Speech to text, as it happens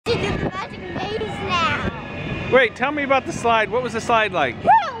Wait, tell me about the slide. What was the slide like? It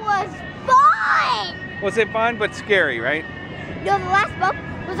was fun! Was it fun but scary, right? No, the last bump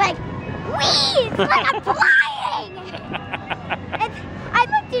was like, whee! It's like I'm flying! And I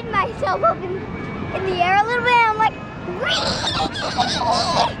lifted myself up in the air a little bit and I'm like,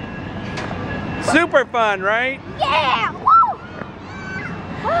 whee! Super fun, right? Yeah! Woo!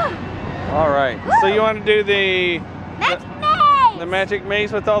 All right. So you want to do the magic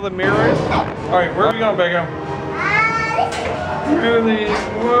maze with all the mirrors? All right, where are we going, Becca? Do these.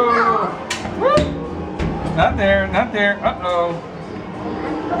 Whoa! Not there, not there. Uh-oh.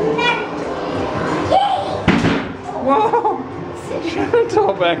 Whoa!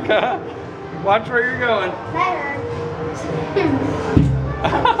 Gentle, Becca. Watch where you're going.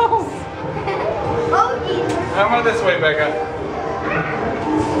 Ow! Oh, Jesus. How about this way, Becca?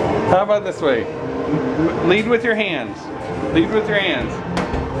 How about this way? Lead with your hands. Lead with your hands.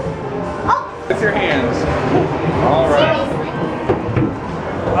 Oh. With your hands. All right.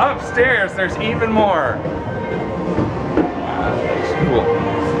 Upstairs, there's even more. Wow, that's cool.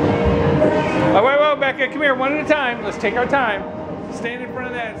 Oh, wait, Becca, come here, one at a time. Let's take our time. Stand in front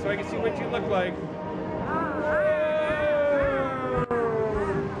of that so I can see what you look like.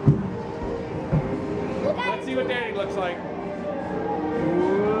 Let's see what Daddy looks like.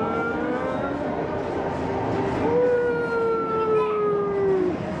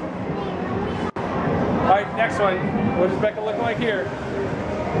 All right, next one. What does Becca look like here?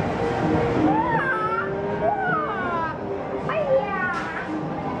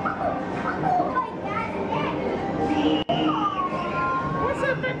 What's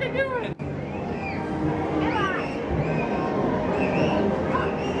that Becca doing?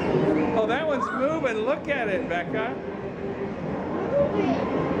 Oh, that one's moving. Look at it, Becca.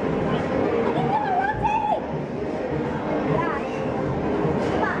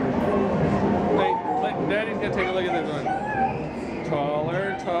 Daddy's gonna take a look at this one.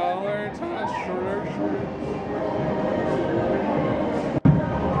 Taller, taller, taller, shorter, shorter.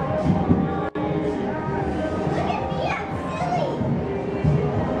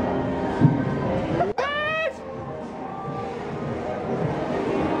 What?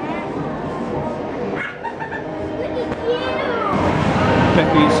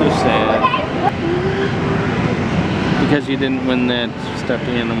 Becca, you're so sad. Because you didn't win that stuffed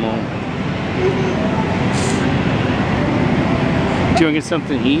animal. Do you want to get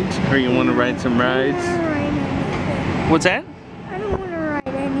something to eat, or you want to ride some rides? What's that? I don't want to ride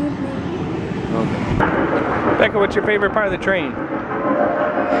anything. Okay. Becca, what's your favorite part of the train?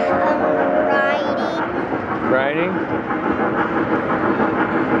 Riding. Riding?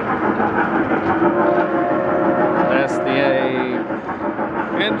 That's the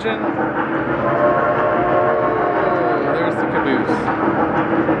engine. Oh, there's the caboose.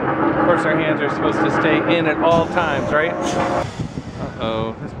 Of course, our hands are supposed to stay in at all times, right?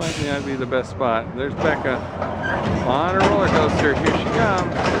 Uh-oh, this might not be the best spot. There's Becca on a roller coaster. Here she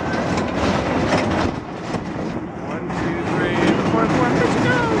comes. 1, 2, 3, and the fourth one. Here she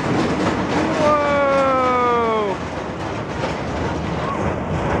goes. Whoa!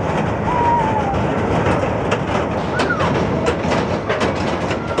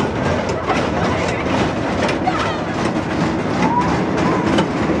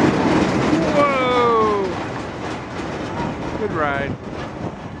 Whoa! Good ride.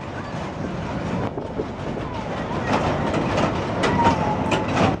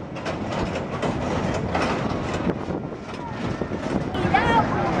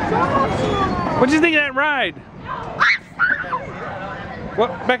 What did you think of that ride?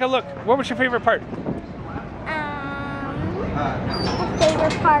 What, Becca, look. What was your favorite part? My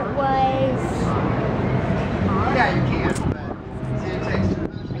favorite part was. Yeah, you can. My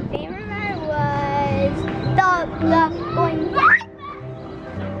favorite part was the going.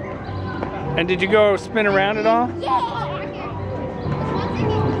 And did you go spin around at all? Yeah.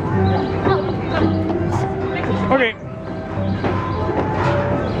 Okay.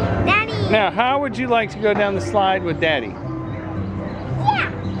 Daddy. Now, how would you like to go down the slide with Daddy?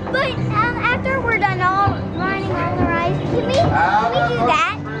 Yeah, but after we're done riding all the rides, can we do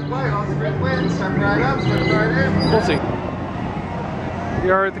that? Step right up, step right in. We'll see. We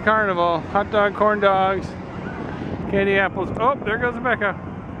are at the carnival. Hot dog, corn dogs, candy apples. Oh, there goes Becca.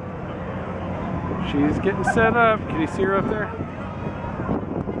 She's getting set up. Can you see her up there?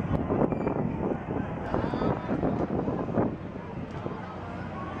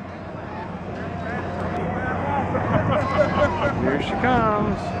 Here she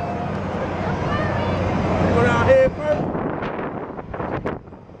comes. Go down here first.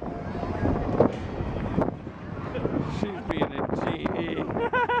 She's being a genie.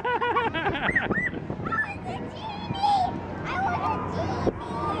 Oh, it's a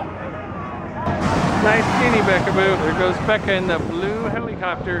Nice skinny Becca-Boo. There goes Becca in the blue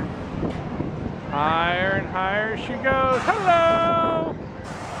helicopter. Higher and higher she goes. Hello!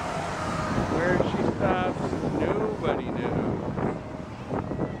 Where she stops, nobody knows.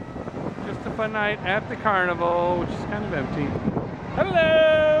 Just a fun night at the carnival, which is kind of empty.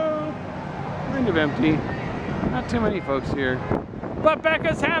 Hello! Kind of empty. Not too many folks here. But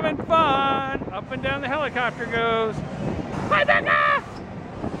Becca's having fun! Up and down the helicopter goes. Hi, Becca!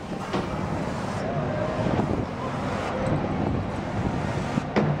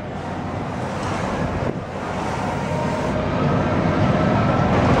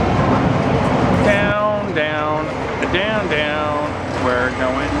 Down, down, we're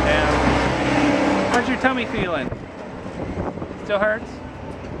going down. How's your tummy feeling? Still hurts?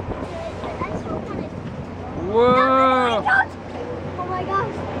 Whoa! Oh my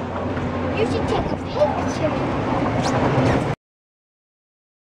gosh. You should take a picture.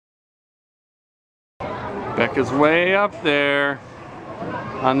 Becca's way up there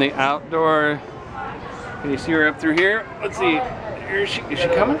on the outdoor. Can you see her up through here? Let's see. Is she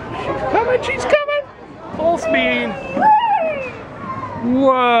coming? She's coming, she's coming! Full speed.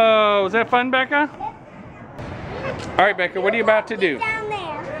 Whoa, is that fun, Becca? All right, Becca, what are you about to do? Down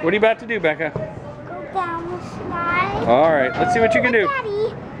there. What are you about to do, Becca? Go down the slide. All right, let's see what you can do.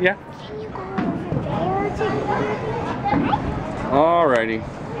 Daddy, Yeah. can you go over there to... All righty.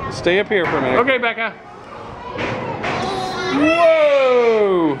 Stay up here for a minute. Okay, Becca.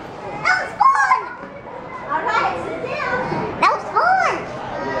 Whoa! That was fun! All right, sit down. That was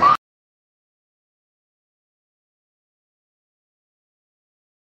fun!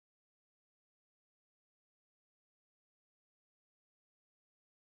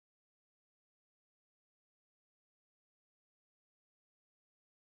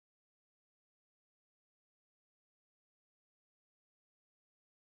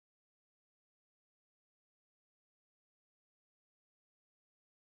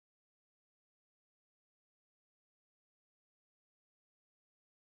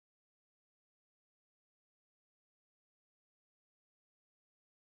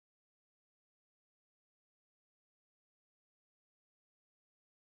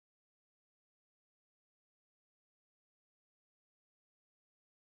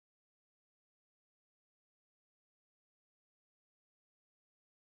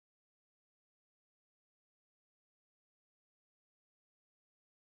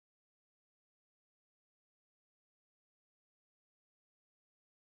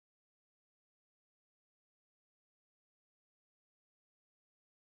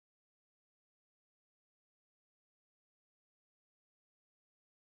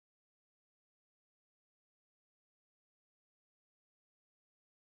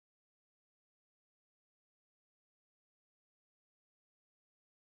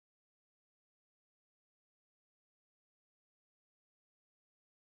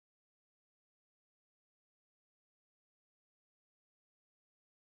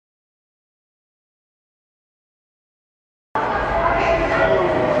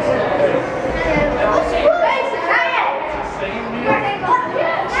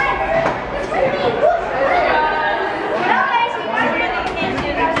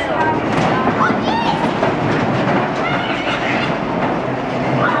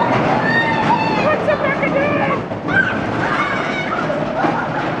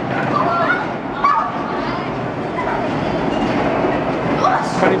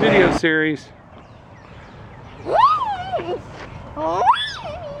 Funny video series. Oh,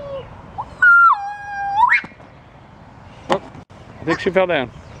 Oh, I think she fell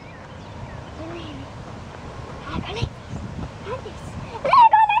down.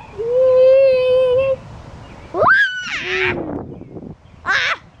 I